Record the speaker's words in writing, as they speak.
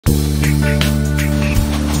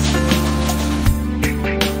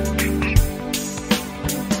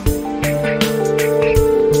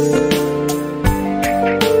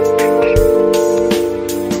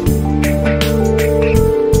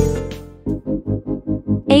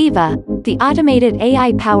AVA, the automated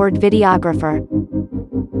AI-powered videographer.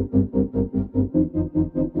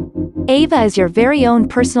 AVA is your very own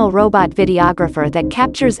personal robot videographer that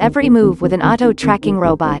captures every move with an auto-tracking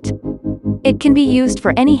robot. It can be used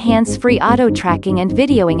for any hands-free auto-tracking and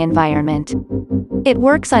videoing environment. It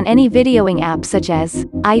works on any videoing app such as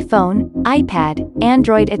iPhone, iPad,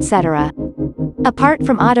 Android, etc. Apart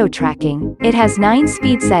from auto-tracking, it has 9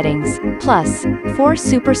 speed settings, plus 4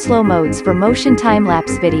 super slow modes for motion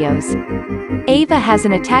time-lapse videos. AVA has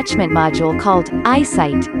an attachment module called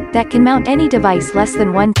EyeSight that can mount any device less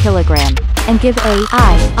than 1 kilogram and give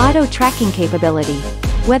AI auto-tracking capability,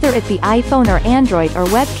 whether it be iPhone or Android or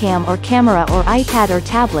webcam or camera or iPad or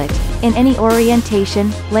tablet, in any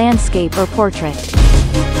orientation, landscape or portrait.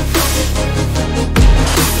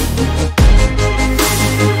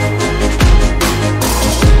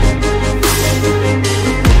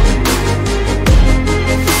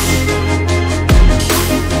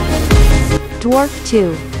 DWARF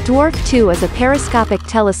 2. DWARF 2 is a periscopic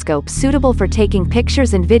telescope suitable for taking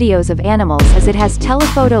pictures and videos of animals as it has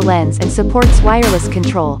telephoto lens and supports wireless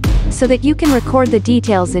control, so that you can record the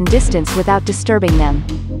details in distance without disturbing them.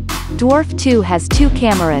 DWARF 2 has 2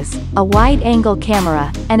 cameras, a wide-angle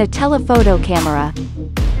camera, and a telephoto camera.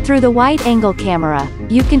 Through the wide-angle camera,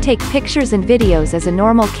 you can take pictures and videos as a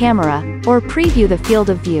normal camera, or preview the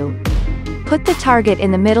field of view. Put the target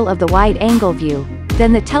in the middle of the wide-angle view,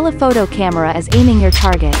 then the telephoto camera is aiming your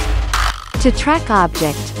target. To track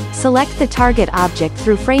object, select the target object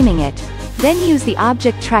through framing it, then use the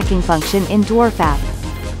object tracking function in DWARF app.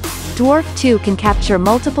 DWARF 2 can capture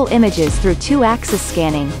multiple images through 2-axis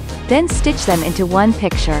scanning, then stitch them into one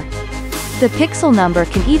picture. The pixel number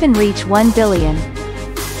can even reach 1 billion.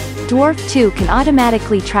 DWARF 2 can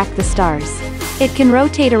automatically track the stars. It can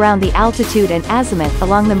rotate around the altitude and azimuth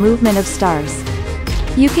along the movement of stars.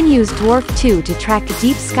 You can use DWARF 2 to track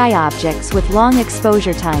deep sky objects with long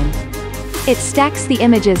exposure time. It stacks the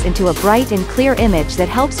images into a bright and clear image that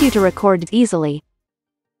helps you to record easily.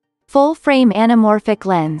 Full-frame anamorphic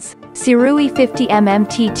lens, SIRUI 50mm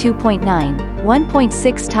t2.9,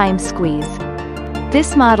 1.6 times squeeze.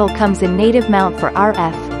 This model comes in native mount for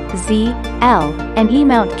RF, Z, L, and E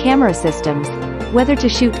mount camera systems, whether to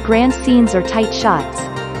shoot grand scenes or tight shots.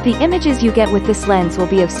 The images you get with this lens will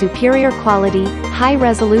be of superior quality, high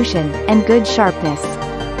resolution, and good sharpness.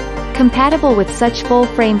 Compatible with such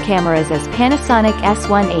full-frame cameras as Panasonic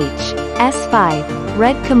S1H, S5,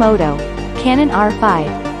 Red Komodo, Canon R5,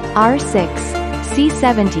 R6,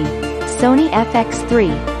 C70, Sony FX3,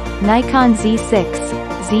 Nikon Z6,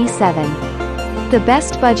 Z7. The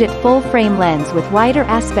best budget full-frame lens with wider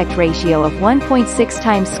aspect ratio of 1.6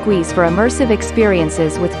 times squeeze for immersive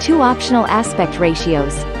experiences with 2 optional aspect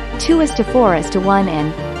ratios, 2:4:1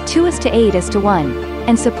 and 2:8:1,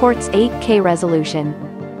 and supports 8K resolution.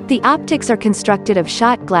 The optics are constructed of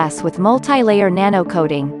shot glass with multi-layer nano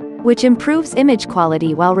coating, which improves image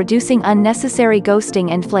quality while reducing unnecessary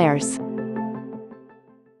ghosting and flares.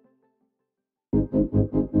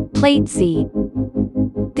 PlateZ.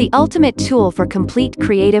 The ultimate tool for complete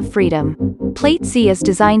creative freedom. PlateZ is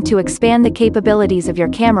designed to expand the capabilities of your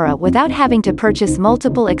camera without having to purchase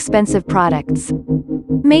multiple expensive products.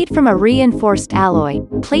 Made from a reinforced alloy,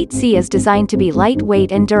 PlateZ is designed to be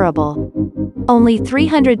lightweight and durable. Only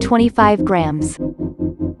 325 grams.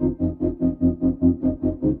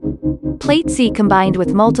 PlateZ combined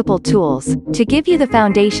with multiple tools, to give you the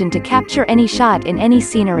foundation to capture any shot in any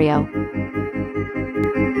scenario.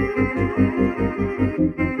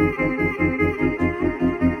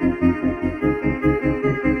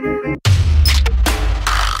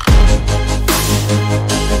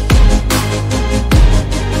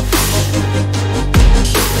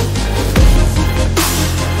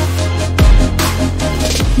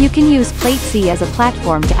 You can use PlateZ as a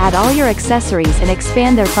platform to add all your accessories and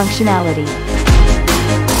expand their functionality.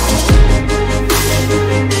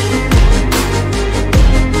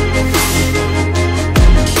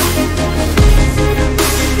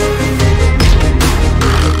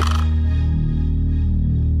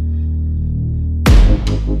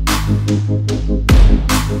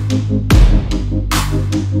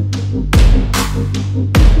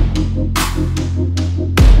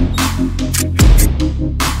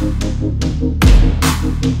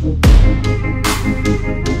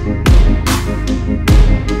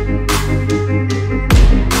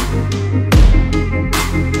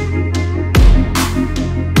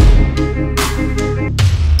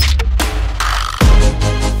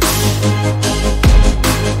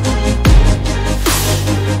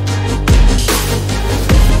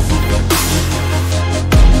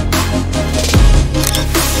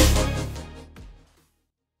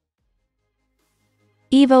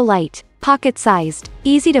 EVO Lite, pocket-sized,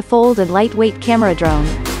 easy to fold and lightweight camera drone.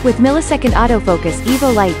 With millisecond autofocus,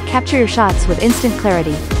 EVO Lite capture your shots with instant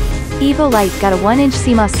clarity. EVO Lite got a 1-inch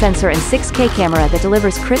CMOS sensor and 6K camera that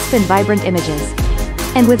delivers crisp and vibrant images.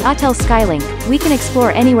 And with Autel Skylink, we can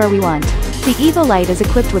explore anywhere we want. The EVO Lite is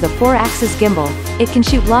equipped with a 4-axis gimbal. It can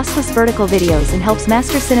shoot lossless vertical videos and helps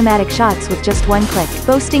master cinematic shots with just one click,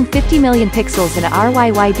 boasting 50 million pixels and a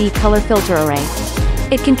RYYB color filter array.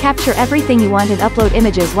 It can capture everything you want and upload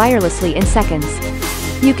images wirelessly in seconds.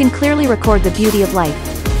 You can clearly record the beauty of life.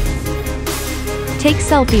 Take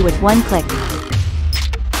selfie with one click.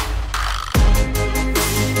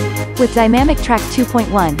 With Dynamic Track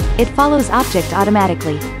 2.1, it follows object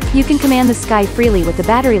automatically. You can command the sky freely with the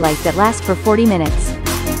battery life that lasts for 40 minutes.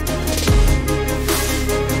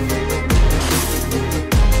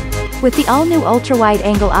 With the all-new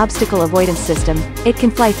ultra-wide-angle obstacle avoidance system, it can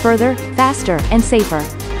fly further, faster, and safer.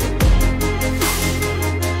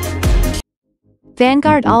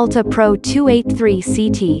 Vanguard Alta Pro 283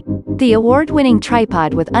 CT. The award-winning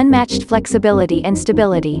tripod with unmatched flexibility and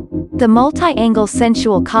stability. The multi-angle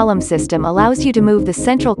sensual column system allows you to move the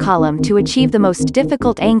central column to achieve the most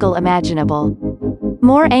difficult angle imaginable.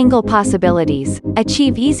 More angle possibilities.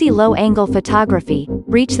 Achieve easy low-angle photography.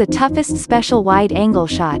 Reach the toughest special wide-angle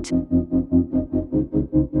shot.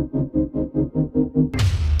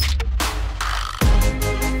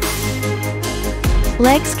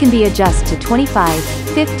 Legs can be adjusted to 25,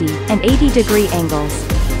 50, and 80-degree angles.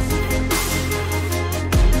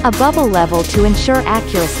 A bubble level to ensure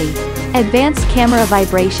accuracy. Advanced camera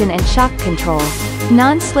vibration and shock control.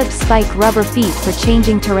 Non-slip spike rubber feet for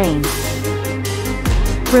changing terrain.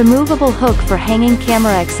 Removable hook for hanging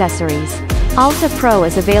camera accessories. Alta Pro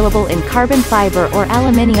is available in carbon fiber or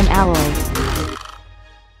aluminium alloy.